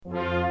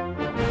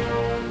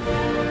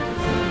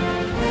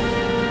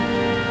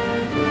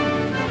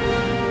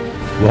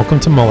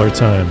Welcome to Mueller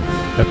Time,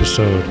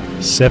 episode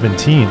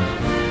 17.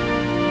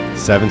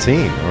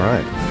 17, all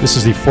right. This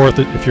is the 4th.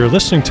 If you're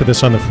listening to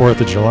this on the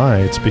 4th of July,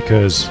 it's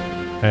because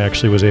I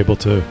actually was able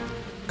to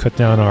cut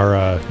down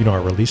our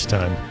release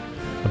time.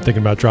 I'm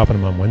thinking about dropping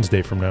them on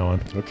Wednesday from now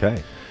on.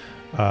 Okay.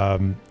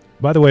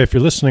 By the way, if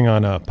you're listening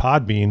on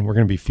Podbean, we're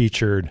going to be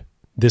featured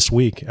this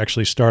week,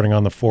 actually starting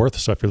on the 4th.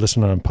 So if you're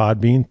listening on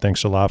Podbean,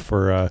 thanks a lot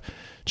for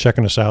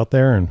checking us out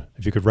there. And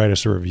if you could write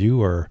us a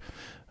review or,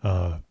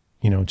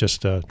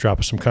 just drop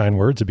us some kind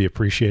words, it'd be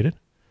appreciated.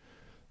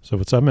 So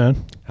what's up,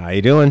 man? How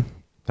you doing?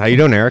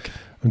 Eric?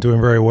 I'm doing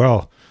very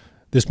well.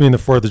 This being the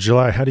 4th of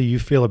July, how do you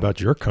feel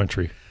about your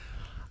country?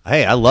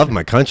 Hey, I love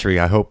my country.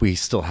 I hope we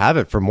still have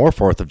it for more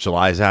 4th of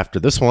Julys after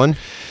this one.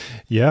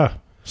 Yeah.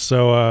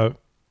 So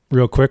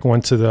real quick,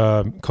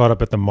 caught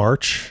up at the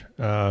march,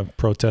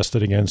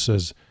 protested against,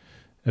 as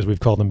we've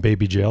called them,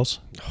 baby jails.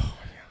 Oh,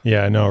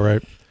 yeah, I know,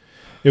 right?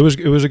 It was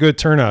a good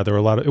turnout. There were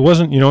a lot of, it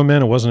wasn't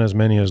as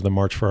many as the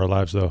March for Our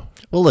Lives, though.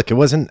 Well, look, it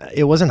wasn't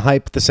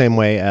hyped the same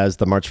way as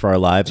the March for Our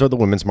Lives or the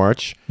Women's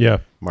March. Yeah.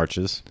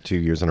 Marches 2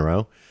 years in a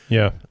row.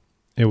 Yeah.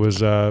 It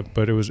was,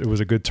 but it was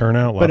a good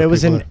turnout. But it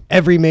was in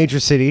every major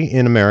city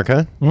in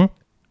America. Mm-hmm.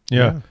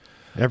 Yeah.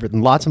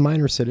 Lots of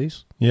minor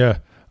cities. Yeah.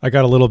 I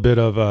got a little bit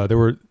of,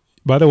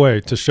 by the way,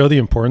 to show the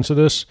importance of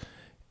this,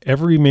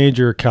 every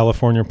major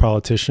California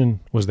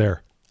politician was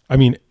there. I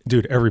mean,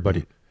 dude,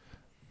 everybody.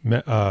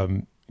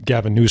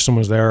 Gavin Newsom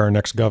was there, our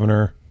next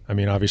governor. I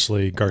mean,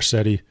 obviously,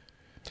 Garcetti.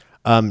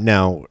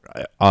 Now,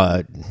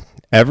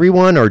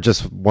 everyone or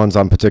just ones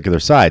on particular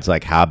sides?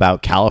 Like, how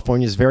about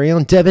California's very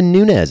own Devin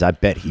Nunes? I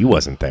bet he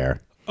wasn't there.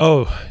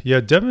 Oh, yeah,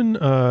 Devin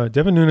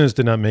Nunes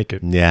did not make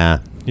it. Yeah.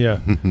 Yeah.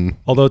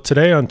 Although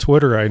today on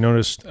Twitter, I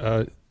noticed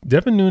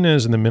Devin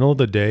Nunes in the middle of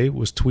the day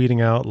was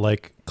tweeting out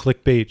like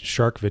clickbait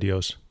shark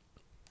videos.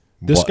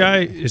 This guy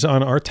is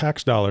on our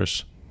tax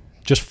dollars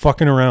just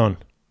fucking around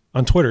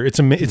on Twitter. It's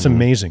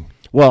amazing.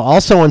 Well,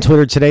 also on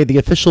Twitter today, the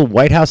official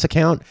White House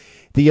account,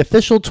 the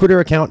official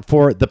Twitter account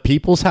for the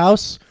People's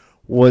House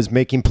was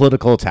making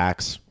political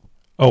attacks.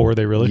 Oh, were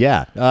they really?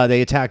 Yeah.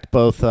 They attacked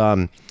both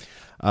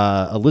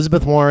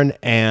Elizabeth Warren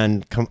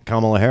and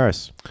Kamala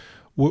Harris.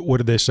 What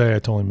did they say? I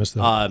totally missed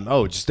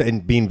that.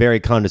 Just being very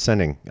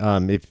condescending.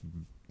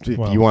 If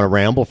you want to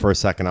ramble for a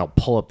second, I'll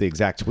pull up the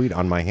exact tweet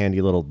on my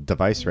handy little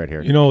device right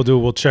here.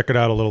 We'll check it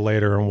out a little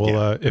later, and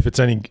we'll if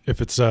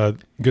it's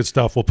good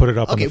stuff, we'll put it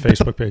up on the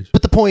Facebook page.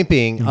 But the point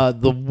being,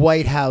 the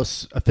White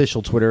House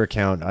official Twitter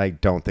account, I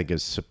don't think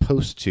is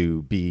supposed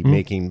to be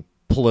making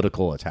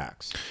political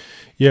attacks.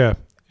 Yeah,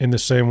 in the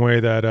same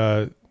way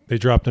that they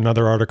dropped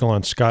another article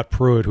on Scott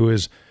Pruitt, who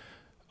is,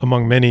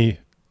 among many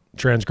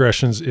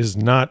transgressions, is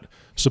not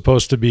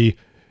supposed to be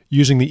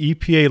using the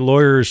EPA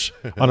lawyers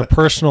on a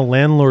personal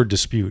landlord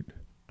dispute.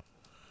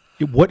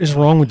 What is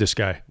wrong with this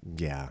guy?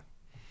 Yeah.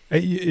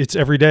 It's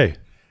every day.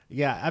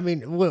 Yeah, I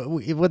mean,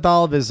 with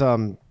all of his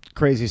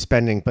crazy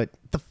spending, but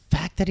the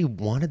fact that he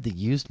wanted the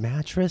used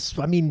mattress,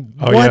 I mean,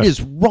 what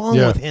is wrong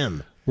with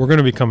him? We're going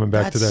to be coming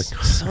back to that.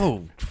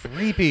 So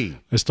creepy.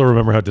 I still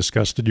remember how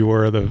disgusted you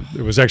were.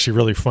 It was actually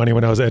really funny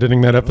when I was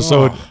editing that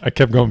episode. I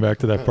kept going back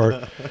to that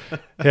part.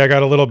 Hey, I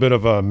got a little bit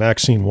of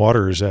Maxine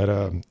Waters at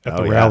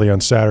the rally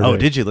on Saturday. Oh,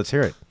 did you? Let's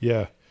hear it.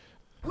 Yeah.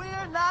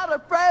 We're not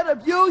afraid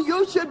of you.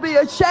 You should be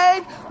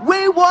ashamed.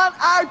 We want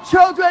our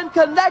children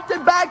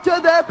connected back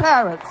to their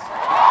parents.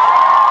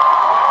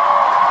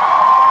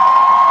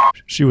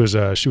 She was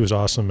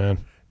awesome, man.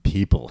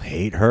 People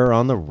hate her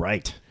on the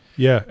right.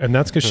 Yeah, and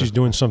that's because she's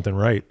doing something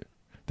right.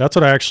 That's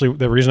what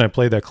the reason I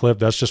played that clip,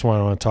 that's just what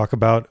I want to talk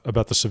about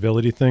the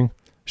civility thing.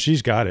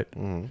 She's got it.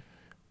 Mm-hmm.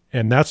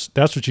 And that's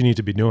what you need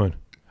to be doing.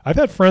 I've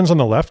had friends on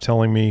the left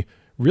telling me,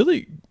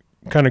 really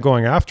kind of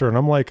going after, and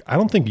I'm like, I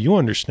don't think you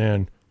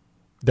understand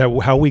that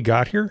how we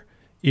got here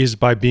is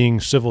by being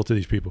civil to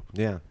these people.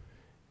 Yeah.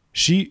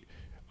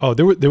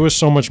 There was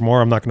so much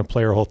more. I'm not going to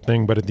play her whole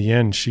thing, but at the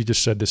end, she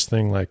just said this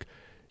thing like,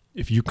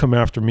 if you come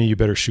after me, you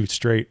better shoot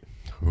straight.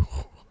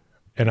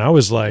 And I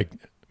was like,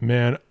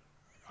 man,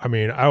 I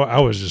mean, I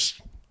was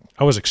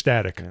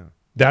ecstatic. Yeah.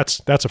 That's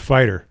a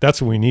fighter.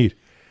 That's what we need.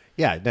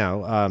 Yeah.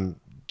 Now,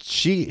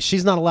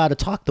 she's not allowed to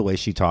talk the way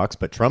she talks,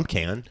 but Trump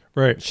can.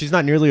 Right. She's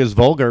not nearly as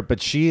vulgar,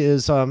 but she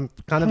is kind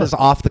of as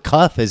off the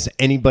cuff as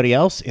anybody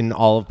else in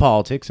all of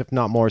politics, if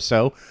not more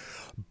so.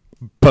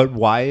 But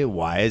why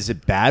is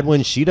it bad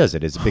when she does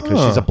it? Is it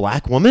because she's a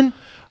black woman?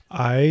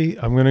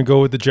 I'm going to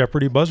go with the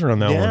Jeopardy buzzer on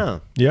that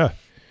one. Yeah.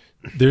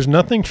 There's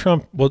nothing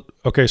Trump. Well,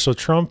 okay, so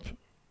Trump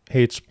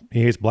hates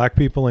black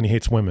people and he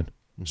hates women.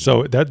 Mm-hmm.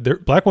 So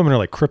black women are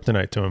like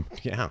kryptonite to him.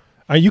 Yeah.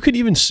 You could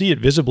even see it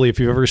visibly if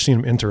you've ever seen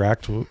him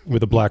interact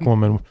with a black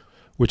woman,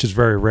 which is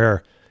very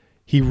rare.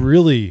 He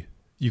really,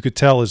 you could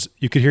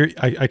hear.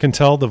 I can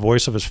tell the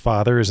voice of his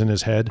father is in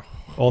his head.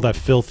 All that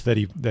filth that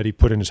he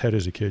put in his head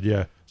as a kid.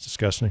 Yeah, it's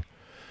disgusting.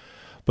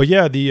 But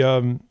yeah,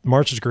 the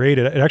march is great.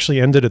 It actually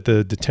ended at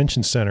the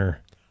detention center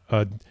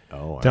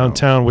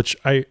downtown, which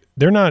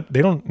they're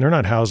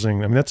not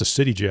housing. I mean, that's a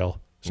city jail.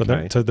 So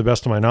to the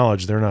best of my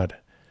knowledge, they're not.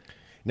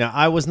 Now,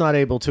 I was not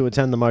able to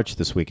attend the march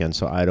this weekend,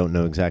 so I don't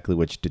know exactly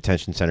which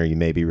detention center you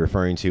may be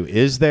referring to.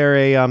 Is there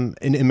an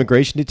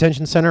immigration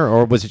detention center,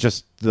 or was it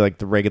just like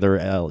the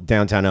regular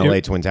downtown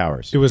LA Twin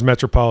Towers? It was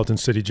Metropolitan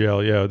City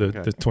Jail, yeah,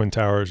 the Twin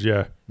Towers,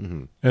 yeah.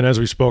 Mm-hmm. And as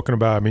we've spoken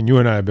about, I mean, you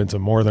and I have been to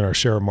more than our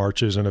share of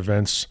marches and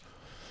events.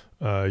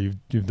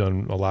 You've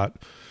done a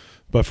lot.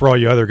 But for all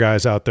you other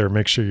guys out there,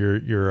 make sure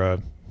you're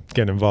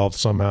getting involved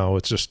somehow.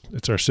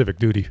 It's our civic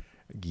duty.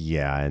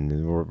 Yeah, and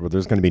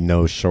there's going to be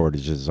no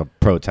shortages of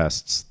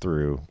protests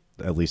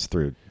at least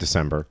through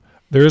December.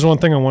 There is one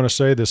thing I want to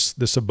say.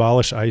 This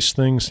abolish ICE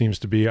thing seems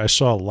to be, I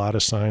saw a lot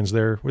of signs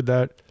there with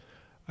that.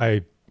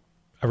 I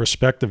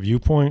respect the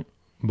viewpoint,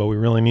 but we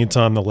really need to,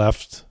 on the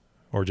left,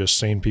 or just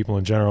sane people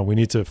in general, we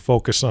need to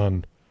focus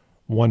on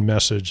one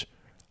message.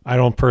 I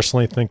don't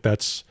personally think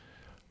that's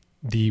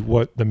the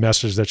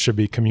message that should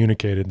be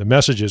communicated. The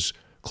message is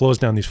close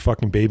down these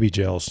fucking baby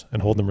jails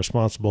and hold them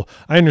responsible.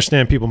 I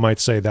understand people might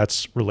say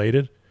that's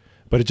related,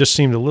 but it just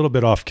seemed a little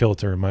bit off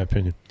kilter in my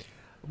opinion.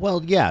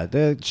 Well, yeah,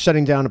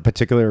 shutting down a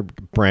particular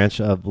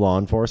branch of law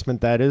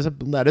enforcement, that is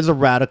a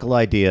radical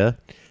idea.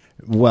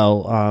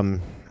 Well,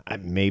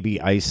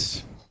 maybe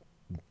ICE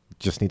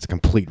just needs a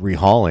complete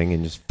rehauling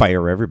and just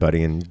fire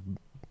everybody, and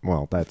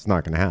well, that's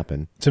not going to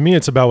happen. To me,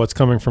 it's about what's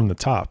coming from the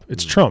top.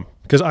 It's Trump,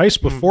 because ICE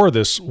before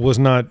this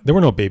there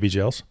were no baby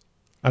jails.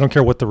 I don't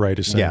care what the right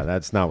is saying. Yeah,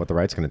 that's not what the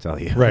right's going to tell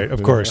you. Right,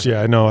 of course.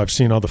 Yeah, I know. I've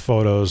seen all the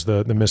photos,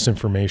 the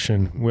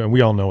misinformation.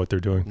 We all know what they're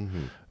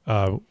doing.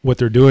 Mm-hmm. What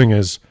they're doing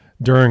is,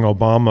 during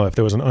Obama, if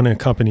there was an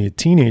unaccompanied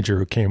teenager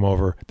who came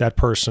over, that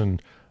person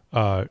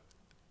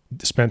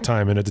spent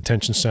time in a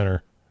detention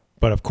center.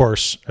 But of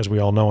course, as we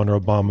all know, under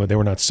Obama, they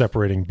were not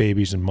separating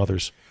babies and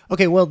mothers.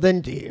 Okay, well,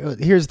 then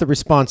here's the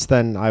response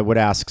then I would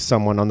ask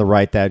someone on the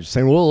right that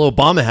saying, well,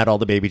 Obama had all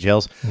the baby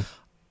jails.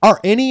 Are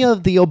any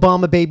of the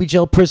Obama baby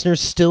jail prisoners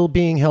still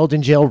being held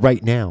in jail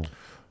right now?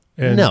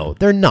 And no,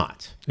 they're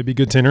not. It'd be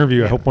good to interview.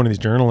 Yeah. I hope one of these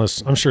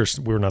journalists, I'm sure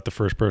we're not the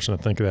first person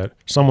to think of that.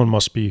 Someone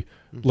must be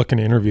looking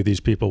to interview these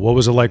people. What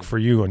was it like for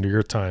you under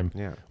your time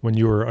when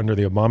you were under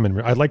the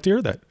Obama? I'd like to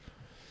hear that.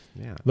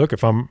 Yeah. Look,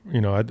 if I'm,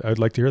 I'd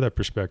like to hear that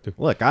perspective.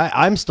 Look,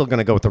 I'm still going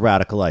to go with the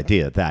radical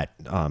idea that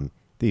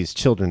these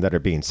children that are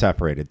being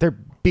separated, they're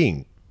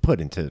being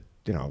put into,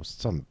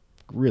 some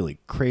really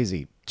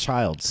crazy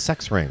child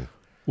sex ring.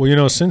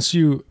 Well, since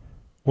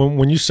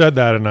when you said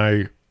that, and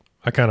I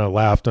kind of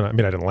laughed, and I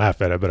mean, I didn't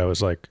laugh at it, but I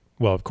was like,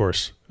 well, of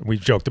course, we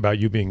joked about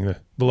you being the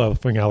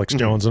laughing Alex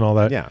Jones and all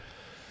that. Yeah.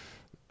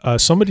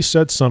 Somebody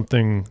said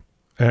something,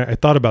 and I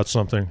thought about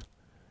something.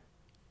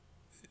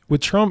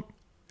 With Trump,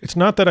 it's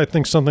not that I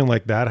think something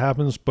like that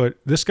happens, but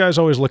this guy's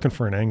always looking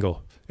for an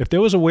angle. If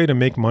there was a way to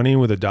make money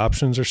with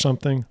adoptions or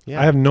something,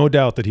 I have no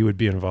doubt that he would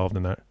be involved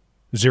in that.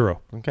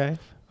 Zero. Okay.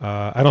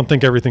 I don't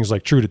think everything's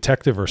like True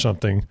Detective or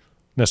something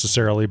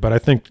necessarily, but I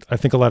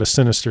think a lot of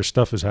sinister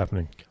stuff is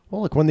happening.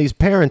 Well, look, when these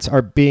parents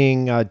are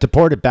being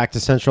deported back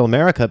to Central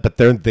America, but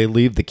they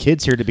leave the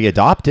kids here to be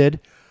adopted,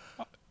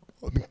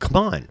 come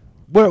on.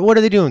 What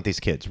are they doing with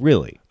these kids,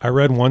 really? I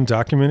read one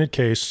documented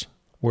case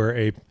where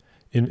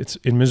it's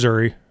in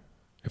Missouri.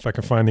 If I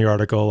can find the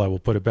article, I will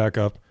put it back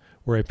up.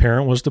 Where a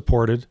parent was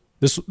deported.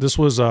 This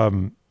was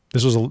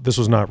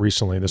not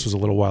recently. This was a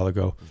little while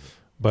ago,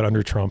 but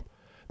under Trump,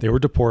 they were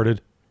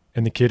deported,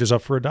 and the kid is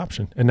up for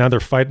adoption. And now they're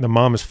fighting. The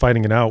mom is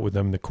fighting it out with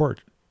them in the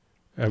court.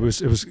 It was.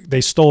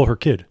 They stole her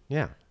kid.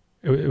 Yeah,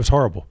 it was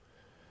horrible.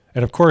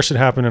 And of course, it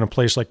happened in a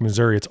place like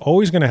Missouri. It's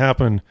always going to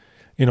happen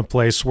in a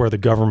place where the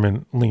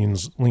government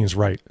leans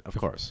right. Of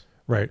course,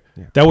 right.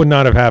 Yeah. That would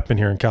not have happened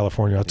here in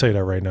California. I'll tell you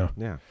that right now.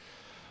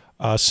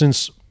 Yeah.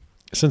 Since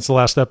the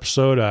last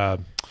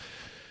episode,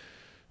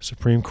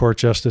 Supreme Court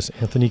Justice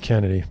Anthony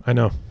Kennedy. I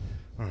know.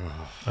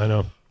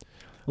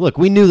 Look,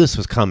 we knew this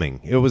was coming.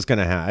 It was going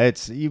to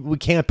happen. We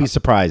can't be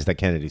surprised that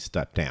Kennedy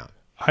stepped down.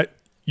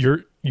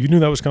 You knew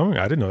that was coming?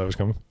 I didn't know that was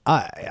coming.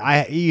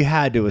 You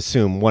had to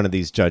assume one of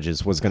these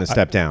judges was going to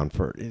step down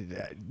for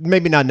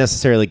maybe not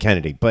necessarily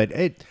Kennedy, but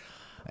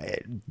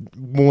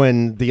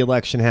when the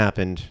election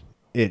happened,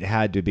 it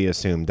had to be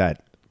assumed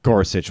that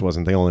Gorsuch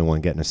wasn't the only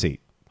one getting a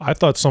seat. I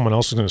thought someone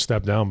else was going to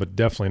step down, but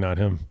definitely not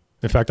him.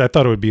 In fact, I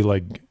thought it would be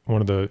like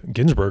one of the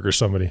Ginsburg or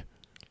somebody.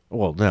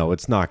 Well, no,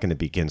 it's not going to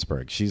be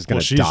Ginsburg. She's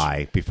going to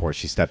die before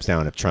she steps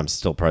down if Trump's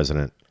still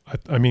president.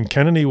 I mean,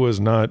 Kennedy was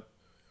not,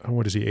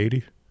 what is he,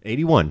 80?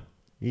 81.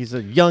 He's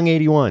a young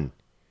 81.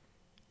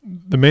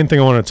 The main thing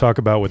I want to talk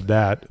about with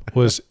that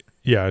was,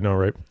 yeah, I know,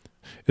 right?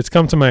 It's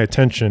come to my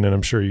attention, and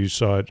I'm sure you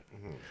saw it,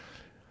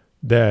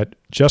 that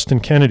Justin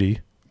Kennedy,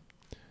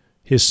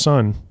 his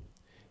son,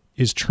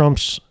 is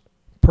Trump's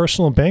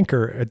personal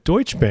banker at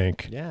Deutsche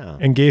Bank,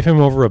 and gave him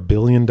over $1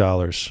 billion.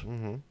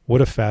 Mm-hmm.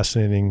 What a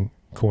fascinating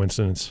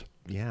coincidence.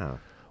 Yeah.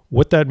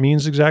 What that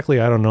means exactly,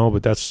 I don't know,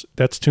 but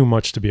that's too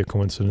much to be a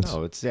coincidence.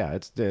 No,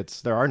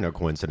 there are no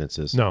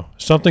coincidences. No,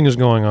 something is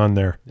going on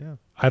there. Yeah.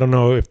 I don't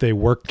know if they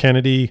worked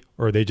Kennedy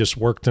or they just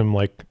worked him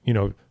like,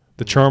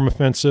 the charm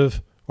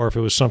offensive, or if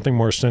it was something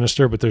more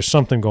sinister, but there's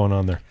something going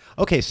on there.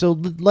 Okay, so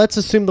let's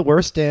assume the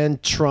worst,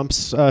 and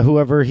Trump's,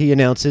 whoever he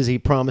announces, he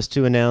promised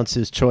to announce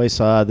his choice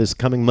this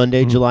coming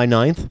Monday, July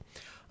 9th.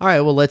 All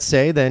right, well, let's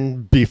say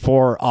then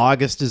before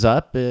August is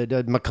up,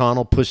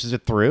 McConnell pushes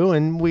it through,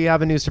 and we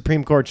have a new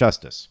Supreme Court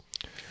justice.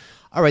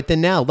 All right,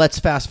 then now let's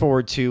fast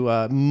forward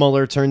to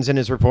Mueller turns in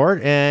his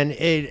report, and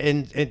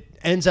it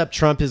ends up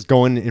Trump is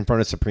going in front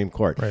of Supreme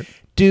Court. Right.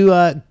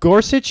 Do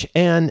Gorsuch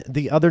and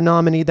the other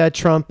nominee that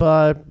Trump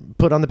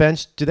put on the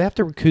bench, do they have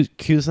to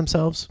recuse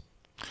themselves?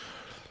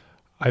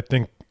 I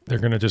think they're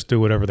going to just do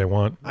whatever they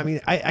want. I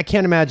mean, I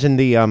can't imagine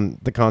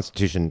the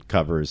Constitution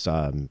covers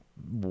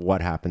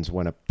what happens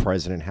when a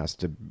president has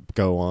to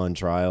go on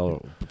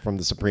trial from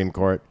the Supreme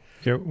Court.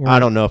 Yeah, I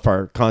don't know if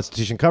our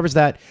Constitution covers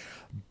that.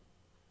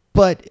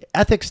 But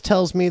ethics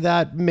tells me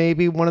that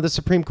maybe one of the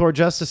Supreme Court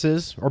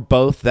justices, or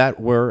both that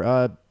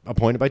were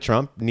appointed by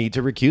Trump, need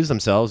to recuse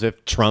themselves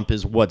if Trump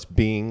is what's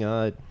being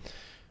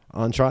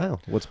on trial,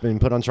 what's being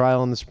put on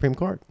trial in the Supreme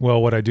Court. Well,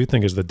 what I do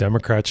think is the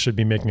Democrats should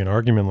be making an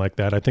argument like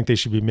that. I think they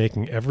should be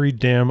making every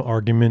damn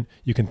argument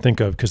you can think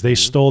of, because they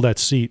stole that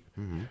seat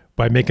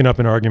by making up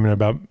an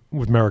argument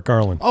with Merrick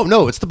Garland. Oh,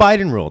 no, it's the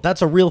Biden rule.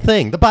 That's a real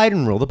thing. The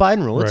Biden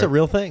rule. It's a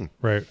real thing.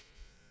 Right.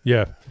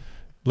 Yeah.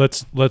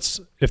 Let's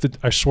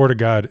I swear to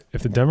God,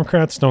 if the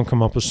Democrats don't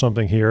come up with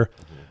something here,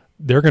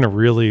 they're going to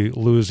really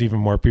lose even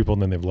more people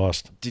than they've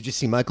lost. Did you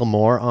see Michael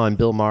Moore on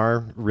Bill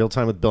Maher, Real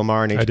Time with Bill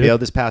Maher on HBO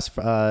this past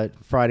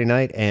Friday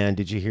night? And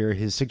did you hear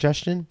his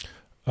suggestion?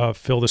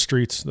 Fill the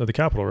streets of the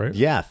Capitol, right?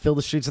 Yeah, fill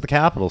the streets of the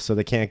Capitol so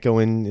they can't go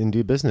in and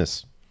do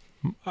business.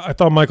 I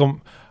thought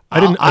Michael...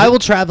 I will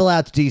travel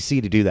out to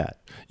D.C. to do that.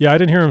 Yeah, I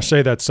didn't hear him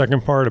say that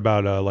second part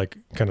about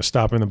kind of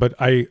stopping them, but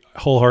I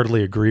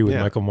wholeheartedly agree with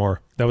Michael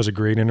Moore. That was a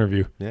great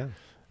interview. Yeah.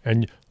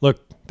 And look,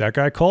 that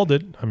guy called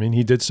it. I mean,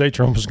 he did say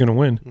Trump was going to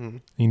win. Mm-hmm.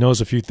 He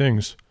knows a few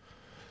things.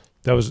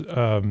 That was,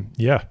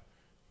 yeah.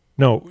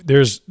 No,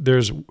 there's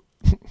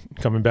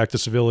coming back to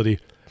civility.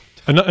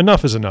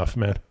 Enough is enough,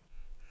 man.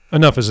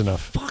 Enough is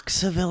enough. Fuck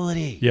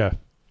civility. Yeah.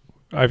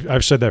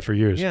 I've said that for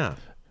years. Yeah.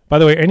 By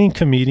the way, any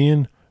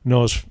comedian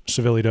knows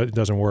civility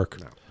doesn't work.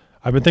 No.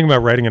 I've been thinking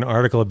about writing an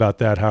article about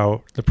that,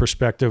 how the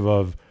perspective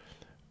of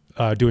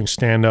doing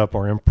stand-up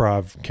or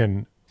improv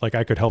can,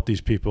 I could help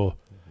these people.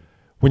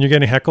 When you're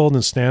getting heckled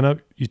in stand-up,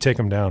 you take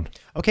them down.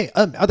 Okay,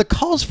 are the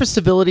calls for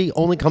civility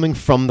only coming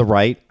from the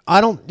right?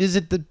 Is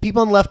it the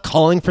people on the left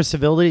calling for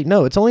civility?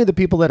 No, it's only the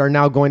people that are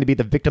now going to be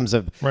the victims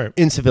of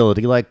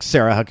incivility, like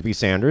Sarah Huckabee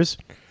Sanders.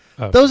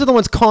 Those are the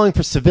ones calling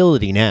for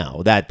civility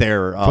now, that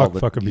they're... Fuck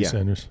Huckabee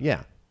Sanders.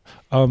 Yeah.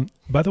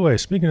 By the way,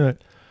 speaking of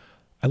that,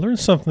 I learned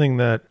something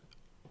that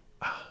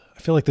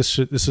I feel like this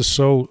is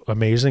so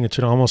amazing. It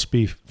should almost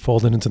be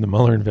folded into the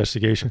Mueller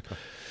investigation.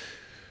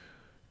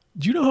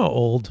 Do you know how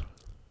old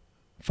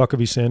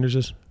Huckabee Sanders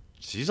is?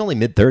 She's only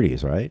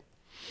mid-30s, right?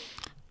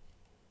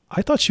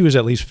 I thought she was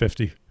at least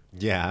 50.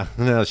 Yeah.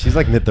 No, she's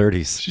like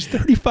mid-30s. She's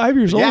 35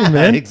 years old,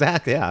 man.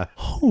 Exactly, yeah.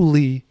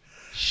 Holy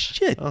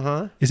shit.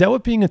 Uh-huh. Is that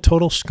what being a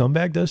total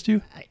scumbag does to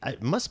you?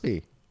 It must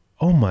be.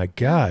 Oh, my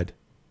God.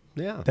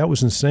 Yeah. That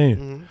was insane.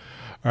 Mm-hmm.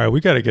 All right,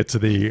 we got to get to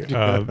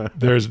the,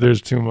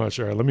 there's too much.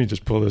 All right, let me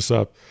just pull this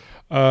up.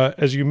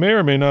 As you may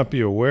or may not be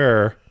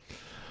aware,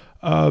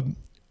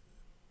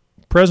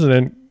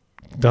 President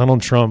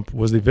Donald Trump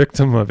was the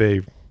victim of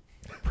a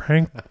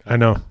prank. I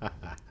know.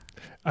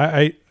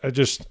 It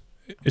just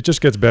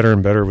gets better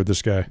and better with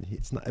this guy.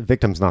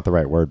 Victim's not the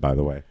right word, by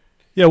the way.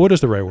 Yeah, what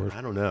is the right word?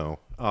 I don't know.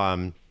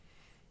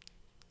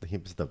 He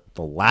was the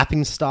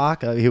laughing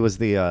stock. He was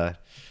the...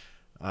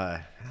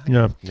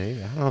 yeah.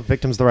 Maybe, I don't know if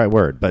victim's the right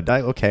word, but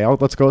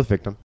let's go with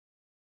victim.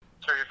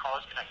 Sir, your call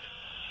is connected.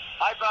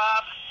 Hi,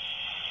 Bob.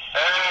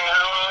 Hey,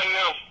 how are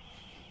you?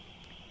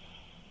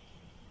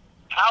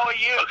 How are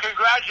you?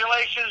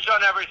 Congratulations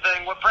on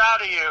everything. We're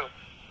proud of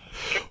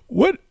you.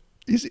 What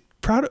is he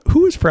proud of?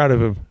 Who is proud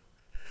of him?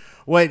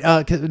 Wait,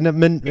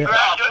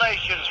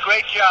 congratulations.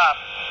 Great job.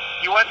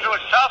 You went through a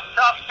tough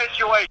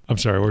situation. I'm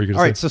sorry, what were you going to say?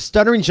 All right, so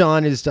Stuttering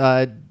John is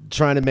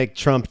trying to make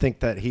Trump think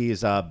that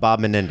he's Bob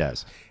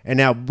Menendez. And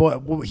now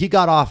he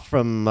got off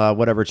from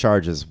whatever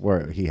charges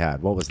he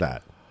had. What was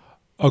that?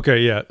 Okay,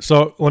 yeah.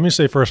 So let me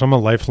say first, I'm a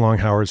lifelong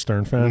Howard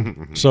Stern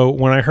fan. So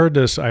when I heard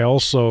this, we've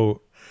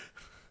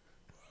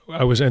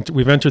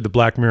entered the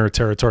Black Mirror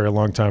territory a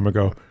long time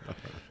ago.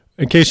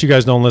 In case you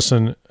guys don't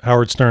listen,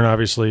 Howard Stern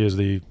obviously is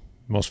the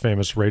most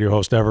famous radio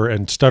host ever,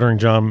 and Stuttering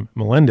John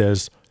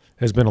Melendez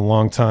has been a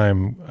long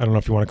time. I don't know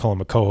if you want to call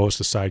him a co-host,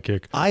 a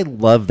sidekick. I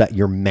love that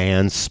you're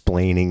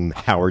mansplaining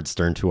Howard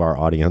Stern to our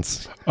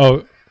audience.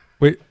 Oh,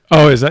 wait.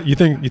 Oh, is that you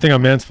think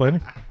I'm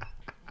mansplaining?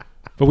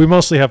 But we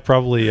mostly have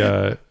probably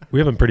we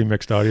have a pretty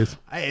mixed audience.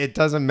 It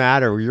doesn't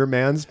matter. You're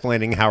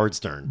mansplaining Howard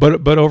Stern.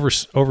 But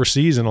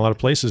overseas in a lot of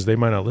places they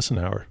might not listen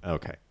to Howard.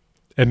 Okay.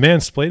 And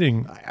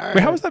mansplaining.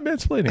 Wait, how is that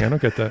mansplaining? I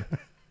don't get that.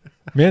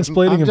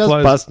 Mansplaining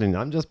implies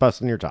I'm just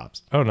busting your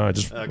chops. Oh no, I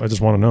just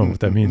want to know what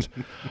that means.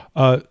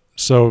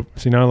 So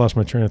see, now I lost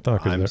my train of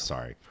thought. I'm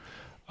sorry.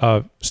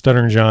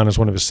 Stuttering John is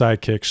one of his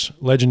sidekicks,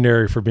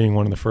 legendary for being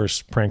one of the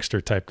first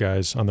prankster type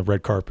guys on the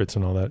red carpets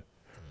and all that.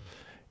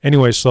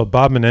 Anyway, so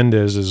Bob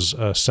Menendez is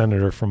a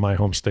senator from my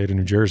home state of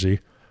New Jersey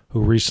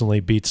who recently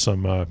beat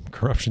some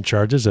corruption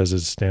charges, as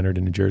is standard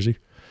in New Jersey.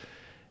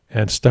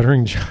 And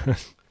Stuttering John... And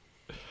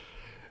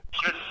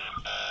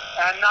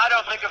I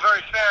don't think a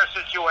very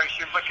fair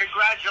situation, but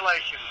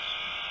congratulations.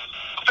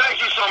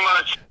 Thank you so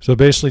much. So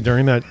basically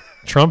during that,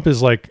 Trump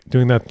is like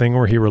doing that thing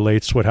where he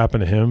relates what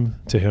happened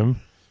to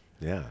him.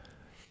 Yeah.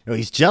 No,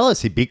 he's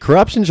jealous. He beat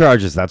corruption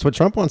charges. That's what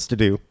Trump wants to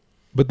do.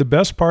 But the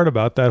best part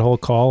about that whole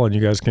call, and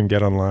you guys can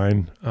get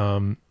online,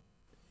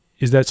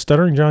 is that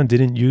Stuttering John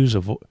didn't use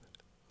a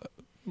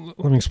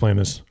let me explain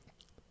this.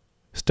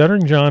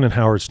 Stuttering John and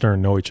Howard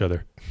Stern know each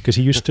other because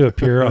he used to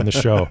appear on the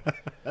show.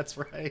 That's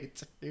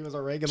right. He was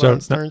a regular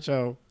on Stern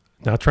show.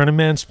 Not trying to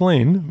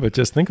mansplain, but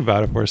just think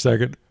about it for a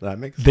second. That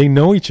makes sense. They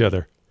know each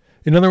other.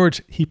 In other words,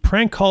 he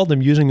prank called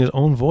him using his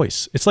own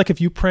voice. It's like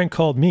if you prank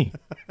called me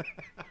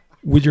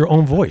with your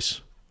own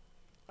voice.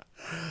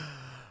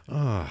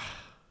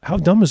 How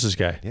dumb is this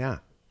guy? Yeah.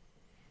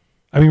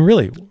 I mean,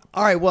 really.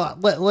 All right, well,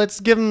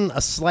 let's give him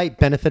a slight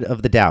benefit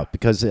of the doubt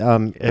because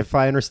if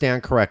I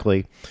understand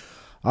correctly,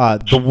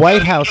 the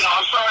White House...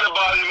 I'm sorry to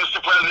bother you,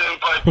 Mr. President,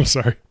 but... I'm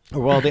sorry.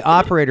 Well, the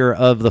operator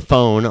of the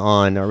phone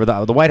or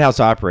the White House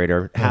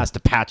operator has to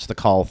patch the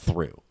call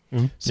through.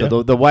 Mm-hmm.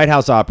 So the White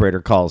House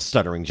operator calls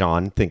Stuttering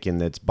John, thinking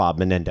it's Bob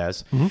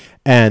Menendez,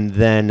 and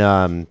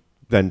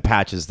then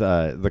patches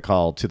the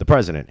call to the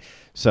president.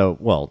 So,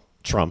 well,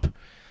 Trump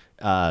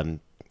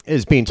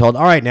is being told,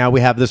 all right, now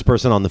we have this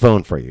person on the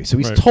phone for you. So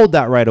he's told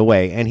that right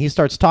away, and he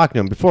starts talking to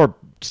him before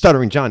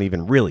Stuttering John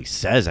even really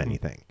says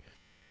anything.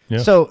 Yeah.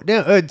 So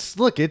now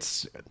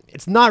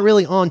it's not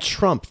really on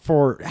Trump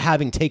for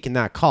having taken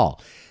that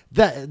call.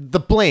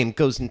 The blame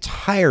goes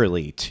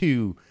entirely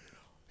to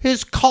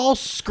his call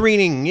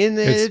screening, and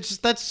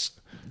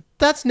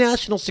that's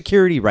national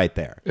security right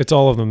there. It's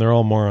all of them. They're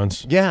all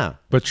morons. Yeah.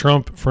 But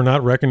Trump, for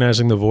not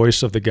recognizing the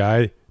voice of the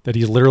guy that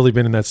he's literally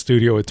been in that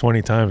studio with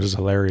 20 times, is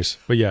hilarious.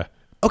 But yeah.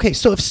 Okay,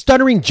 so if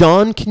Stuttering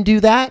John can do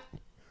that,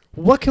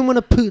 what can one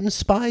of Putin's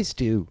spies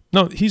do?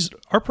 No,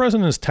 our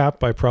president is tapped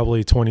by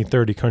probably 20,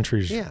 30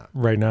 countries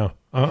right now.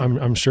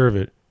 I'm sure of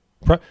it.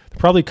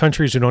 Probably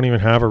countries who don't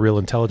even have a real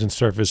intelligence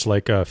service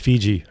like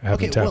Fiji have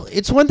tapped. Well,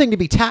 it's one thing to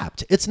be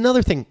tapped. It's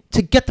another thing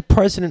to get the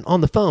president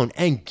on the phone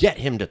and get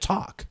him to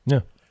talk.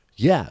 Yeah.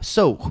 Yeah.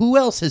 So who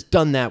else has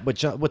done that?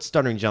 What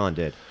Stuttering John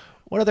did?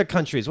 What other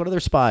countries, what other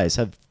spies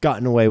have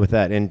gotten away with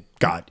that and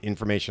got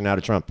information out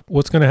of Trump?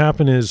 What's going to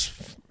happen is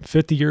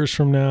 50 years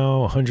from now,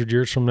 100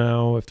 years from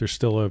now, if there's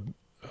still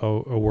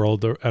a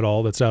world at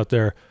all that's out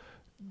there,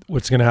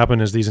 what's going to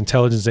happen is these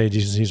intelligence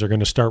agencies are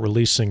going to start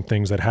releasing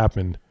things that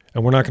happened.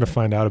 And we're not going to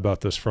find out about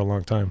this for a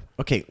long time.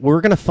 Okay,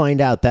 we're going to find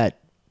out that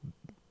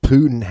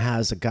Putin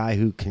has a guy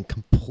who can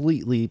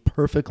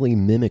perfectly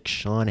mimic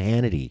Sean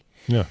Hannity.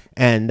 Yeah.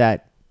 And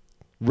that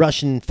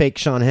Russian fake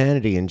Sean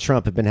Hannity and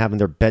Trump have been having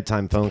their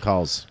bedtime phone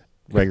calls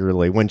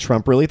regularly when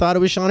Trump really thought it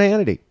was Sean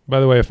Hannity.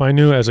 By the way, if I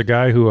knew as a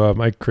guy who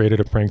I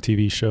created a prank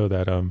TV show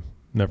that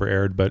never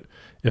aired, but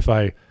if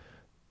I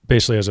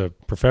basically as a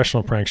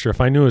professional prankster, if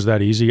I knew it was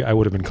that easy, I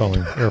would have been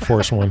calling Air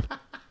Force One.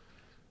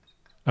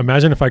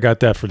 Imagine if I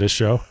got that for this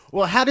show.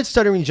 Well, how did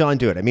Stuttering John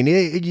do it? I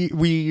mean,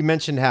 we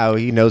mentioned how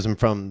he knows him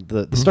from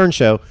the Stern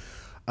show.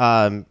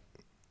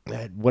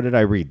 What did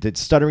I read? That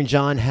Stuttering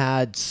John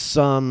had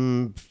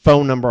some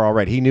phone number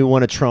already. He knew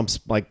one of Trump's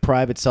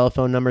private cell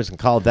phone numbers and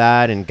called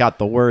that and got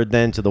the word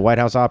then to the White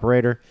House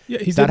operator. Yeah,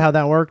 Is that how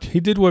that worked? He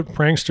did what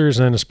pranksters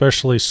and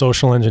especially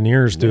social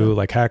engineers do,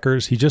 like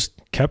hackers. He just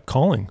kept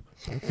calling,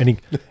 and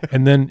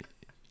then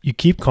you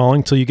keep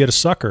calling till you get a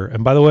sucker.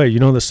 And by the way, you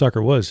know who the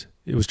sucker was?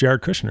 It was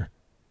Jared Kushner.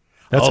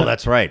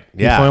 That's right.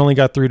 Yeah. He finally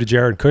got through to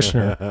Jared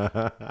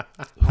Kushner,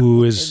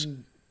 who is,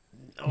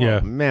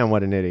 man,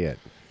 what an idiot.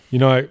 You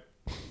know,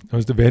 I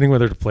was debating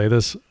whether to play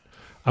this.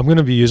 I'm going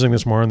to be using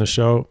this more on the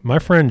show. My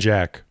friend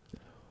Jack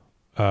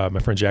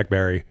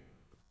Barry,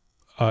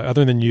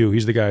 other than you,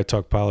 he's the guy I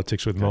talk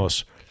politics with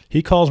most.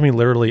 He calls me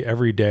literally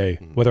every day,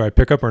 whether I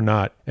pick up or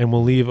not, and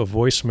will leave a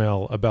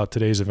voicemail about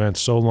today's event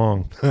so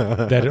long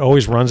that it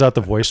always runs out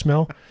the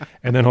voicemail,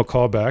 and then he'll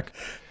call back.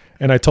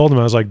 And I told him,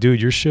 I was like, dude,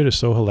 your shit is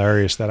so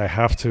hilarious that I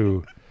have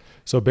to.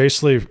 So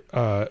basically,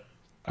 I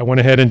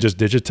went ahead and just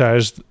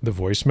digitized the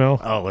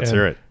voicemail. Oh, let's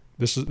hear it.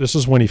 This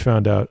is when he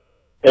found out.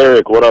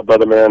 Eric, what up,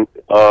 brother, man?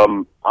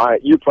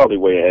 You're probably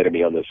way ahead of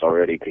me on this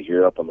already because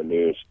you're up on the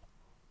news.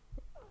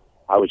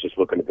 I was just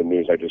looking at the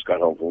news. I just got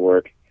home from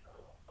work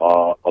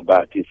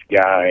about this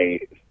guy,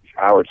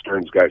 Howard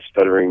Stern's guy,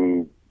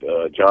 Stuttering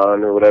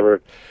John or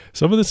whatever.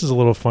 Some of this is a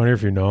little funnier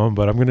if you know him,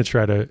 but I'm going to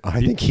try to... I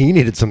think he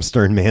needed some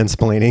Stern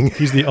mansplaining.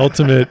 He's the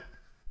ultimate...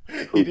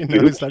 He didn't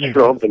know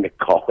Trump into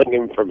calling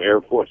him from Air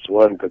Force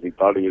One because he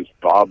thought he was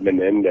Bob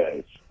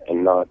Menendez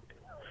and not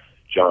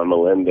John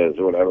Melendez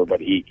or whatever, but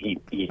he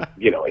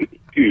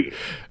dude.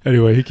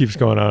 Anyway, he keeps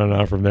going on and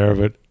on from there,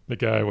 but the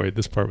guy,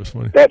 this part was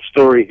funny. That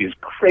story is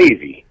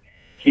crazy.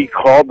 He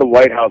called the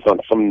White House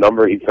on some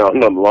number he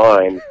found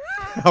online,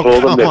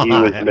 told him that he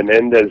was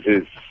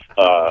Menendez's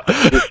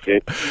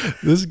assistant.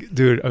 This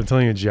dude, I'm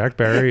telling you, Jack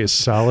Barry is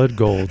solid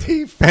gold.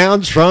 He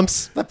found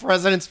the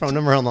president's phone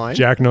number online.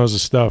 Jack knows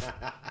his stuff.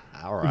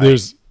 All right.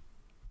 There's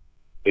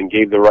And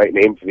gave the right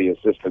name for the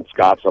assistant,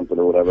 Scott something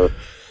or whatever.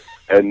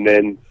 And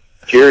then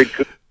Jared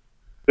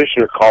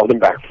Kushner called him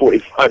back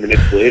 45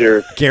 minutes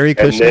later. Gary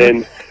Kushner?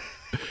 And then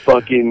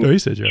fucking No, he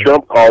said Jared.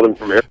 Trump called him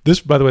from here. this,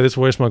 by the way, this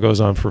voicemail goes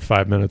on for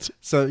 5 minutes.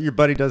 So your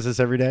buddy does this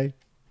every day?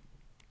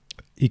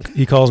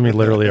 He calls me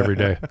literally every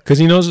day because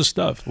he knows his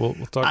stuff. We'll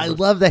talk I about it.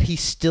 love that he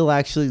still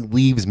actually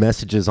leaves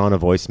messages on a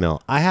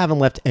voicemail. I haven't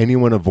left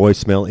anyone a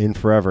voicemail in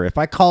forever. If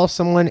I call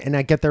someone and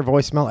I get their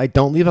voicemail, I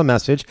don't leave a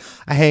message.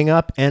 I hang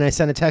up and I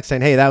send a text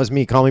saying, "Hey, that was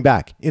me. Call me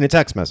back," in a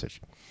text message.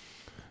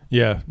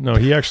 Yeah, no,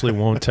 he actually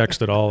won't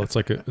text at all. It's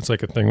like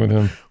a thing with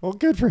him. Well,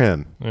 good for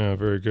him. Yeah,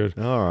 very good.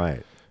 All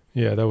right.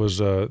 Yeah, that was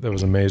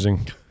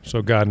amazing.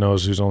 So God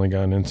knows who's only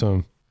gotten into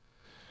him.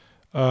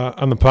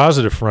 On the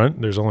positive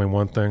front, there's only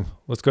one thing.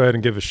 Let's go ahead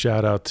and give a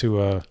shout out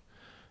to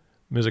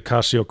Ms.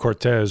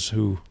 Ocasio-Cortez,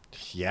 who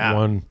Yeah.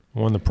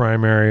 won the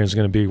primary and is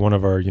going to be one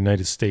of our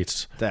United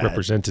States That-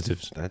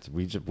 representatives.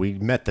 We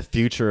met the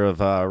future of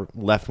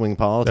left-wing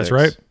politics. That's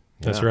right.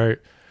 That's Yeah. right.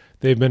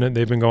 They've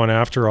been going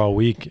after her all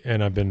week,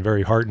 and I've been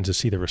very heartened to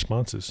see the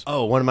responses.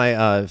 Oh, one of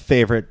my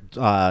favorite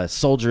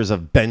soldiers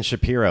of Ben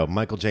Shapiro,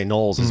 Michael J.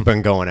 Knowles, has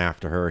been going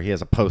after her. He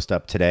has a post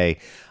up today.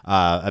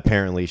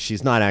 Apparently,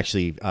 she's not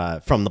actually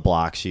from the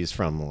block. She's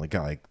from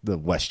like the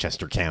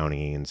Westchester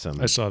County and some.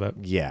 I saw that.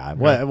 Yeah.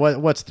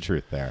 What's the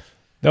truth there?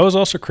 That was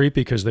also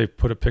creepy because they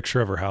put a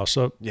picture of her house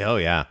up. Oh,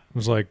 yeah. It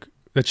was like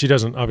that she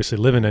doesn't obviously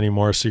live in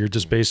anymore, so you're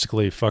just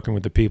basically fucking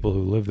with the people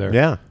who live there.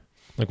 Yeah.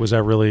 Like, was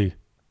that really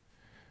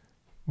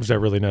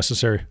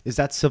necessary? Is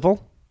that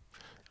civil?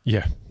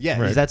 Yeah. Yeah.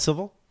 Right. Is that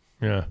civil?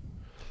 Yeah.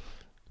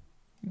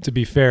 To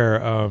be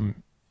fair,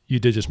 you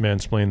did just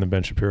mansplain the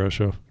Ben Shapiro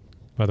show,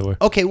 by the way.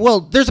 Okay, well,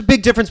 there's a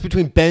big difference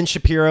between Ben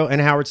Shapiro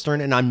and Howard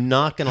Stern, and I'm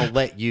not going to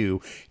let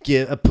you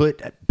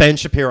put Ben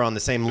Shapiro on the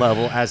same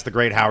level as the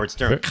great Howard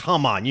Stern.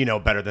 Come on, you know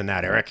better than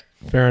that, Eric.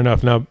 Fair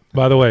enough. Now,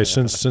 by the way,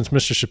 since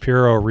Mr.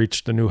 Shapiro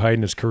reached a new height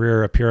in his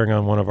career appearing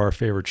on one of our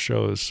favorite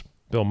shows,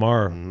 Bill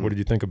Maher, what did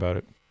you think about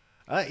it?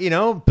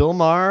 Bill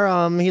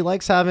Maher, he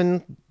likes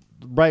having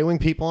right-wing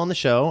people on the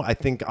show. I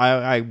think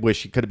I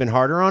wish he could have been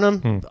harder on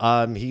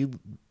him. He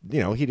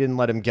didn't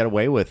let him get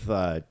away with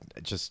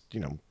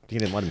he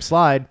didn't let him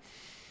slide.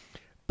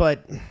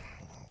 But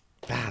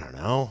I don't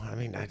know. I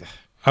mean,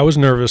 I was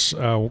nervous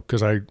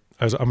because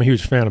I'm a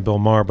huge fan of Bill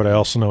Maher, but I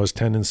also know his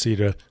tendency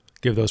to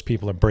give those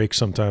people a break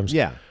sometimes.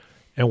 yeah.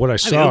 And what I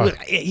saw,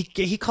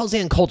 He calls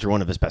Ann Coulter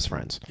one of his best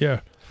friends.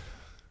 yeah,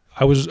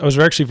 I was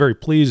actually very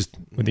pleased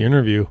with the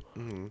interview,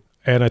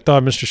 and I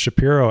thought Mr.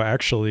 Shapiro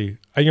actually,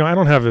 I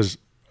don't have his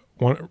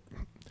one.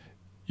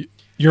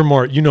 You're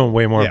more,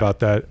 way more Yeah. about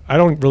that. I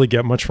don't really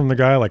get much from the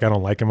guy. Like, I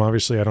don't like him,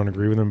 obviously. I don't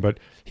agree with him, but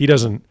he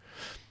doesn't.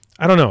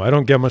 I don't know. I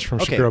don't get much from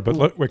Okay. Shapiro. But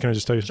look, wait, can I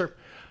just tell you? Sure.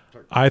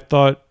 I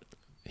thought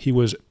he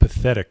was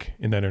pathetic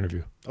in that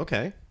interview.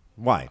 Okay.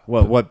 Why?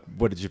 What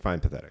did you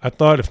find pathetic? I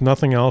thought, if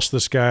nothing else,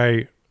 this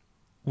guy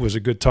was a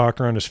good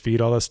talker on his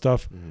feet, all that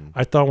stuff.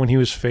 I thought when he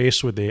was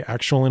faced with the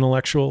actual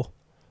intellectual,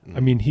 I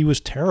mean, he was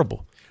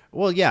terrible.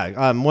 Well,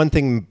 yeah. One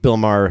thing Bill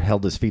Maher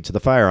held his feet to the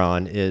fire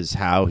on is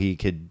how he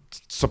could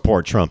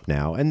support Trump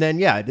now, and then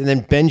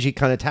Benji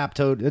kind of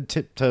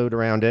tiptoed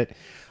around it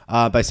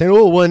by saying,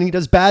 "Oh, when he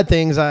does bad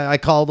things, I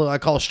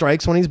call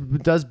strikes when he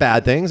does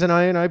bad things, and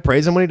I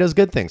praise him when he does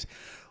good things."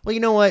 Well, you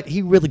know what?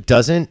 He really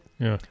doesn't.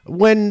 Yeah.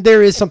 When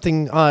there is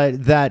something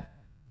that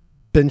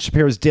Ben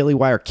Shapiro's Daily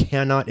Wire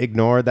cannot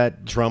ignore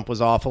that Trump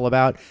was awful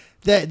about,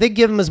 they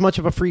give him as much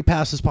of a free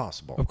pass as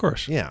possible. Of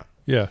course. Yeah.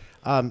 Yeah.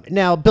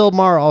 Now, Bill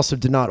Maher also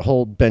did not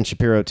hold Ben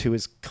Shapiro to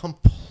his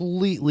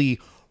completely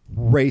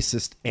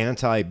racist,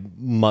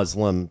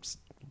 anti-Muslim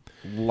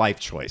life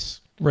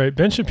choice. Right.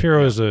 Ben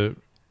Shapiro is a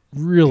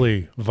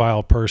really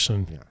vile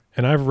person. Yeah.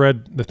 And I've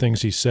read the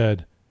things he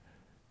said.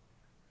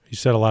 He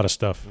said a lot of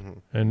stuff.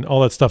 And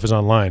all that stuff is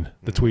online.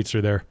 The tweets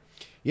are there.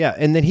 Yeah,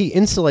 and then he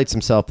insulates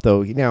himself,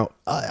 though. Now,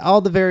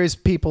 all the various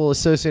people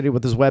associated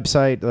with his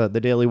website, the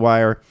Daily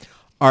Wire,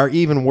 are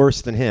even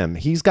worse than him.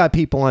 He's got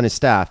people on his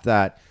staff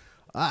that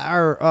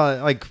are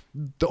like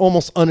the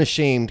almost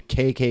unashamed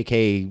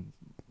KKK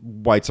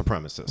white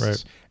supremacists.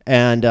 Right.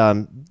 And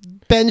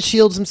Ben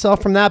shields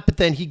himself from that, but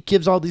then he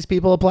gives all these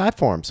people a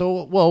platform.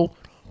 So, well,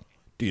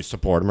 do you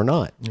support him or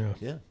not?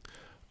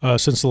 Yeah.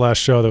 Since the last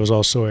show, there was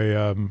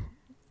also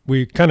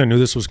we kind of knew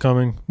this was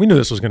coming. We knew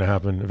this was going to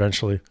happen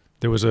eventually.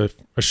 There was a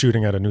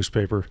shooting at a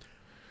newspaper.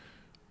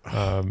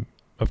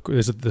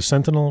 Is it the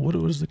Sentinel? What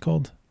is it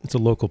called? It's a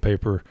local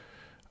paper.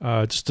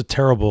 Just a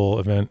terrible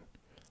event.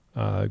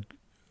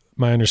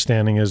 My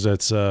understanding is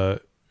that's a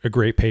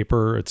great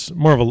paper. It's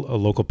more of a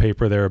local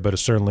paper there, but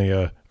it's certainly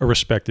a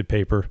respected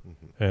paper.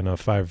 And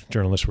 5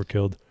 journalists were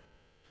killed.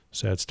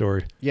 Sad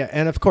story. Yeah,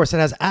 and of course, it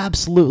has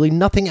absolutely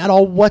nothing at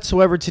all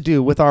whatsoever to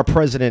do with our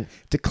president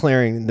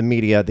declaring the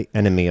media the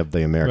enemy of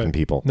the American Right.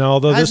 people. Now,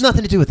 although it has this-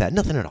 nothing to do with that.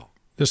 Nothing at all.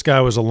 This guy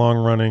was a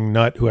long-running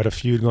nut who had a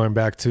feud going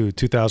back to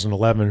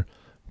 2011,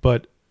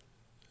 but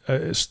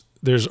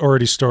there's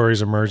already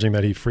stories emerging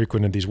that he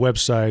frequented these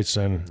websites,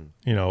 and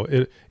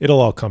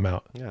it'll all come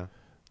out. Yeah.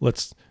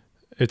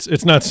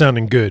 It's not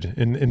sounding good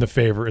in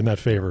that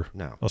favor.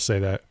 No. I'll say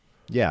that.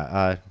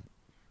 Yeah.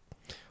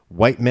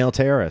 White male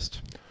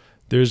terrorist.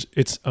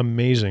 It's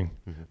amazing.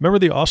 Remember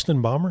the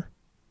Austin bomber?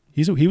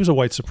 He was a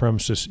white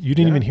supremacist. You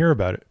didn't even hear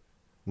about it.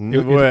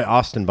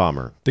 Austin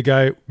bomber. The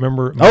guy,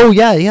 remember? Oh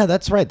yeah,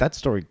 that's right. That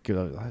story. I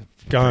Gone.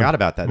 forgot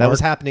about that. That was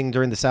happening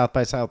during the South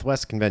by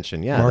Southwest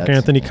convention. Yeah. Mark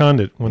Anthony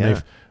Condit,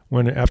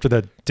 when after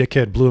that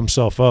dickhead blew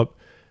himself up,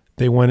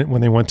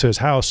 when they went to his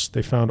house,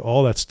 they found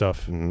all that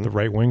stuff, the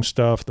right wing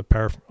stuff,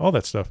 all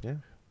that stuff. Yeah.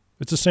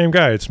 It's the same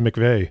guy. It's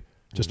McVeigh,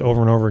 just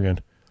over and over again,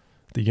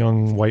 the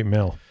young white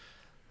male.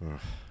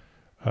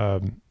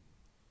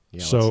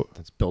 So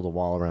let's build a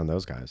wall around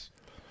those guys.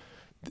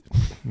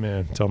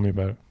 Man, tell me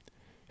about it.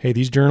 Hey,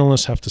 these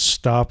journalists have to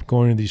stop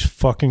going to these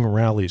fucking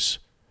rallies.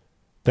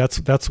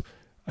 That's.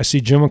 I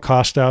see Jim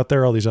Acosta out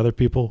there, all these other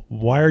people.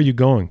 Why are you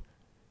going?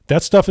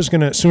 That stuff is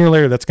going to, sooner or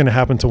later, that's going to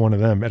happen to one of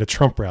them at a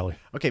Trump rally.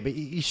 Okay, but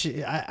you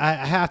should,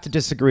 I have to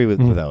disagree with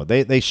though.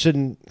 They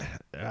shouldn't,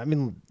 I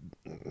mean,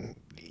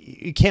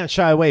 you can't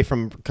shy away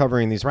from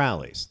covering these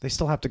rallies. They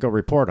still have to go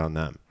report on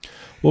them.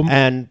 Well,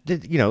 and,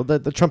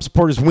 the Trump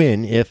supporters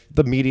win if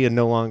the media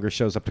no longer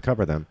shows up to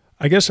cover them.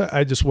 I guess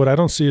what I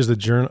don't see is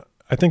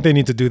I think they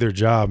need to do their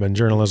job, and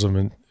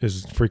journalism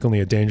is frequently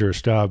a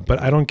dangerous job, but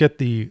I don't get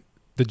the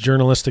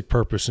journalistic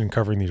purpose in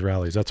covering these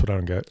rallies. That's what I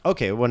don't get.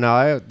 Okay, well,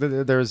 now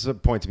there's a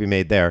point to be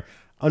made there.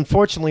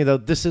 Unfortunately, though,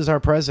 this is our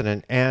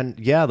president, and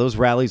yeah, those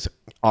rallies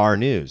are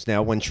news.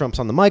 Now, when Trump's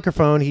on the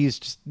microphone, he's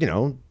just,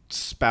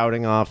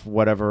 spouting off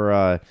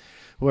whichever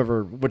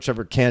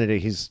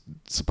candidate he's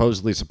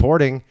supposedly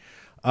supporting.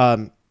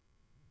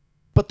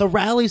 But the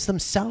rallies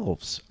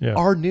themselves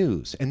are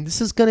news, and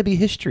this is going to be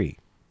history,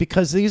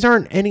 because these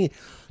aren't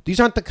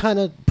the kind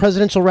of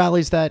presidential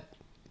rallies that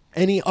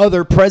any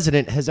other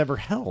president has ever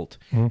held.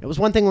 It was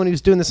one thing when he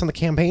was doing this on the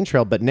campaign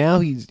trail, but now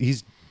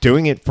he's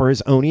doing it for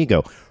his own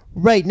ego.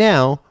 Right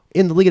now,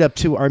 in the lead up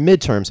to our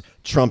midterms,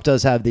 Trump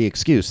does have the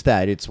excuse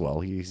that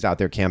he's out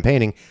there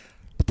campaigning,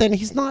 but then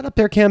he's not up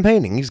there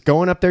campaigning. He's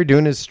going up there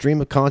doing his stream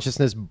of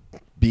consciousness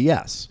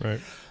BS. Right.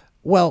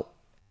 Well,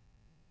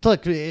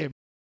 look, the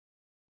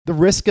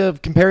risk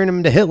of comparing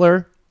him to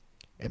Hitler,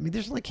 I mean,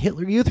 there's like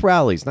Hitler Youth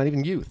rallies, not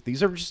even youth.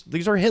 These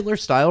are Hitler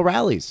style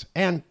rallies.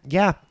 And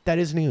yeah, that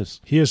is news.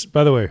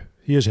 By the way,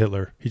 he is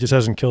Hitler. He just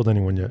hasn't killed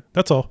anyone yet.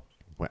 That's all.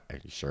 What, are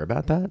you sure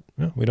about that?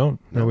 No, we don't.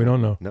 No, we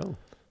don't know. No.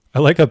 I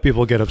like how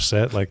people get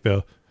upset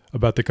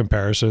about the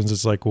comparisons.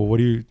 It's like, well, what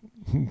do you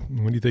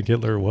think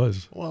Hitler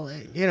was? Well,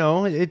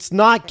 it's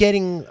not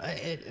getting,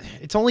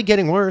 it's only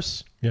getting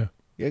worse. Yeah.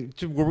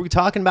 Were we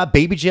talking about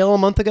baby jail a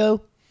month ago?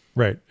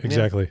 Right.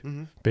 Exactly. Yeah.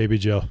 Mm-hmm. Baby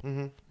jail.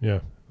 Mm-hmm.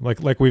 Yeah.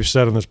 Like we've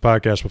said on this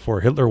podcast before,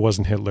 Hitler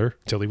wasn't Hitler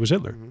till he was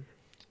Hitler. Mm-hmm.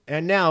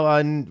 And now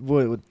on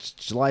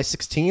July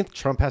 16th,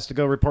 Trump has to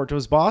go report to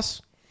his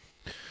boss.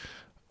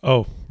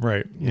 Oh,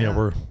 right. Yeah,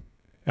 we're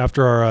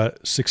after our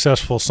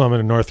successful summit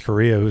in North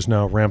Korea, who's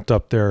now ramped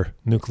up their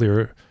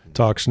nuclear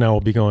talks. Now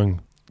we'll be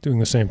doing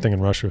the same thing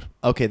in Russia.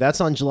 Okay,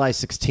 that's on July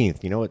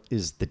 16th. You know what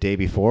is the day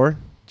before?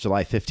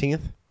 July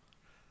 15th?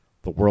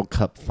 The World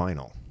Cup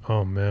final.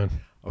 Oh, man.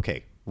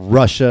 Okay,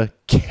 Russia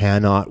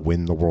cannot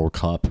win the World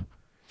Cup.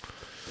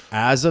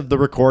 As of the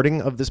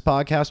recording of this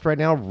podcast right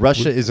now,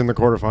 Russia is in the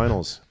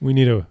quarterfinals. We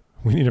need a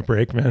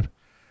break, man.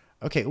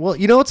 Okay, well,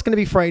 you know what's going to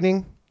be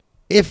frightening?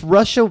 If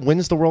Russia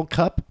wins the World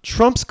Cup,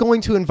 Trump's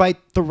going to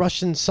invite the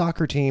Russian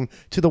soccer team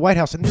to the White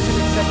House, and they're going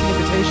to accept the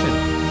invitation.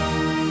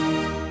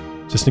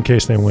 Just in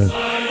case they win.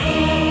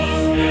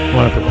 I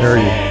want to prepare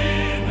you.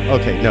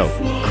 Okay, no.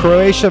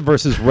 Croatia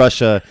versus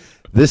Russia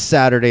this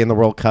Saturday in the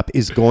World Cup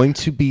is going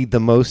to be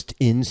the most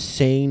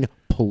insane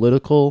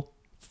political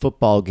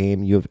football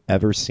game you have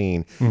ever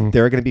seen.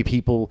 There are going to be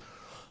people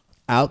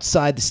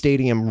outside the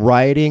stadium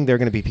rioting. There are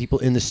going to be people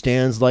in the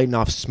stands lighting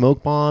off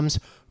smoke bombs.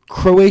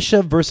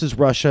 Croatia versus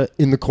Russia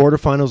in the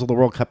quarterfinals of the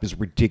World Cup is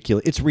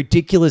ridiculous. It's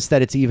ridiculous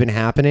that it's even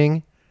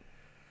happening.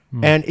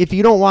 And if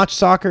you don't watch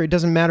soccer, it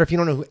doesn't matter if you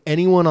don't know who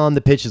anyone on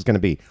the pitch is going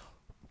to be.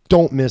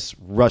 Don't miss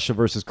Russia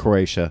versus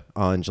Croatia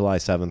on July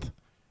 7th.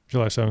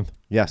 July 7th.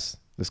 Yes,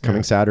 this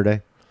coming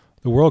Saturday.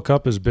 The World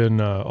Cup has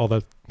been, all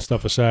that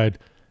stuff aside,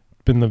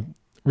 been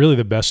really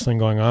the best thing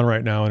going on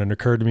right now, and it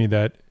occurred to me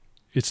that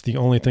it's the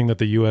only thing that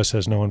the U.S.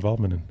 has no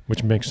involvement in,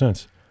 which makes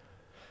sense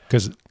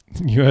because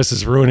the U.S.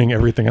 is ruining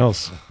everything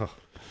else.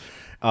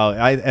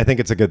 I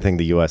think it's a good thing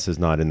the U.S. is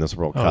not in this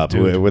World Cup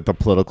with the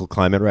political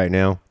climate right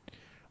now.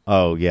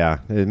 Oh, yeah.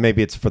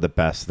 Maybe it's for the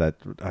best that...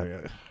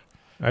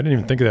 I didn't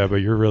even think of that, but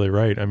you're really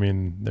right. I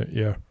mean,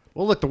 yeah.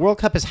 Well, look, the World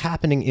Cup is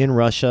happening in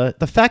Russia.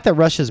 The fact that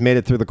Russia's made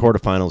it through the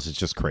quarterfinals is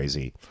just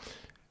crazy.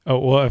 Oh,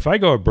 well, if I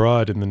go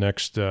abroad in the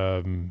next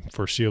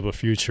foreseeable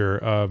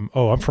future,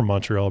 I'm from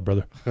Montreal,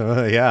 brother.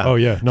 Yeah. Oh,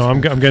 yeah. No,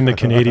 I'm getting the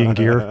Canadian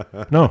gear.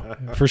 No,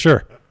 for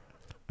sure.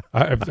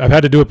 I've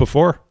had to do it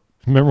before.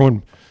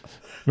 Remember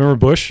Remember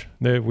Bush?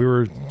 We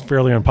were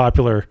fairly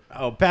unpopular.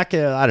 Oh, back,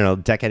 I don't know, a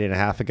decade and a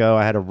half ago,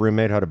 I had a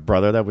roommate who had a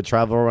brother that would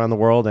travel around the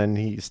world, and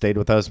he stayed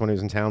with us when he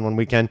was in town one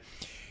weekend.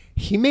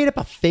 He made up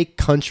a fake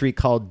country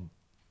called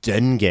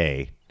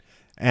Denge.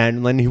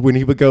 And when he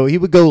would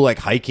go like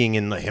hiking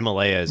in the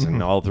Himalayas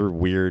and all through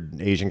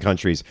weird Asian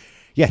countries.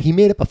 Yeah, he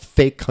made up a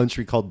fake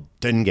country called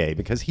Denge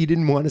because he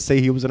didn't want to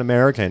say he was an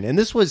American. And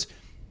this was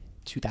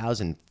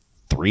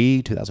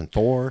 2003,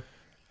 2004.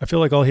 I feel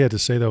like all he had to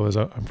say, though, was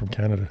I'm from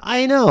Canada.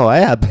 I know,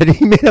 yeah, but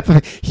he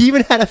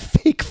even had a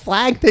fake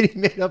flag that he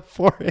made up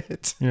for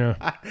it. Yeah.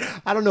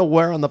 I don't know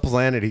where on the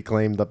planet he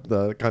claimed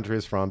the country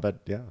is from, but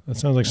yeah. That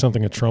sounds like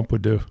something a Trump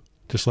would do.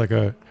 Just like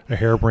a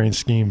harebrained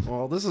scheme.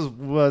 Well, this is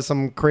what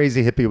some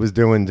crazy hippie was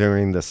doing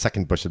during the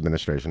second Bush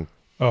administration.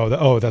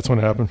 Oh, that's when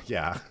it happened?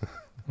 Yeah.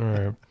 All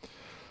right.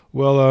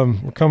 Well,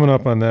 we're coming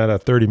up on that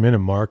 30-minute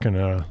mark, and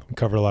we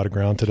covered a lot of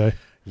ground today.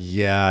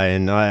 Yeah,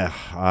 and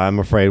I'm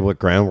afraid what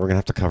ground we're going to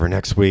have to cover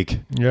next week.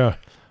 Yeah.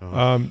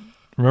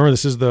 Remember,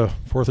 this is the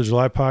 4th of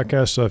July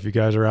podcast, so if you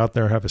guys are out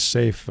there, have a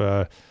safe,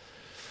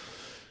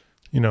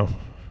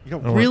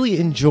 really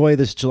enjoy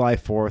this July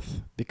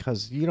 4th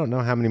because you don't know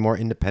how many more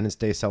Independence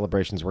Day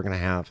celebrations we're going to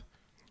have.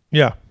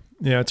 Yeah.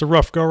 Yeah, it's a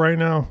rough go right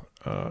now.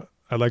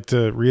 I'd like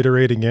to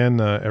reiterate again,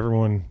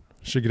 everyone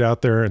should get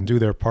out there and do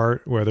their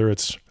part, whether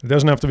it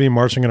doesn't have to be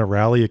marching in a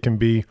rally. It can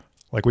be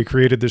like we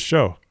created this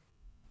show.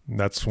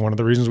 That's one of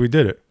the reasons we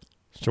did it.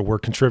 So we're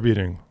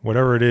contributing,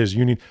 whatever it is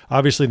you need.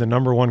 Obviously, the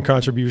number one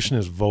contribution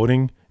is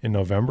voting in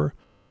November.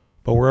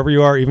 But wherever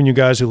you are, even you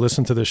guys who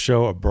listen to this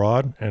show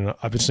abroad, and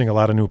I've been seeing a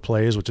lot of new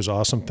plays, which is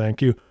awesome.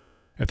 Thank you.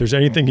 If there's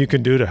anything you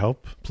can do to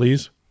help,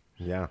 please.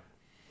 Yeah.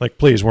 Like,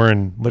 please, we're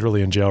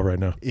literally in jail right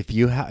now. If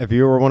you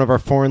were one of our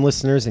foreign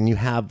listeners and you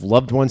have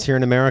loved ones here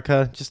in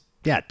America, just,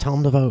 tell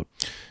them to vote.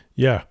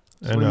 Yeah.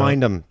 Just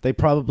remind them. They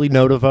probably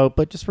know to vote,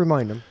 but just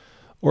remind them.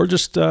 Or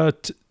just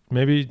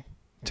maybe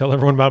tell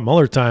everyone about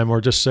Mueller time, or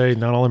just say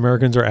not all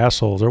Americans are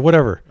assholes, or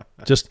whatever.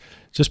 just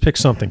pick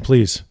something,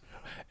 please.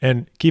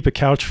 And keep a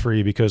couch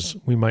free because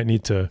we might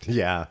need to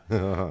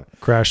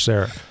crash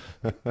Sarah.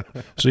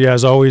 So,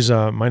 as always,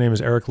 my name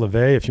is Eric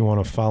LeVay. If you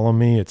want to follow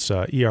me, it's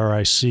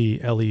EricLevai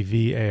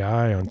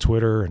on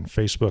Twitter and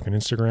Facebook and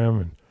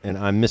Instagram. And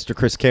I'm Mr.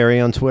 Chris Carey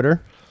on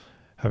Twitter.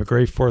 Have a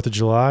great 4th of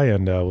July,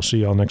 and we'll see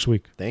you all next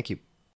week. Thank you.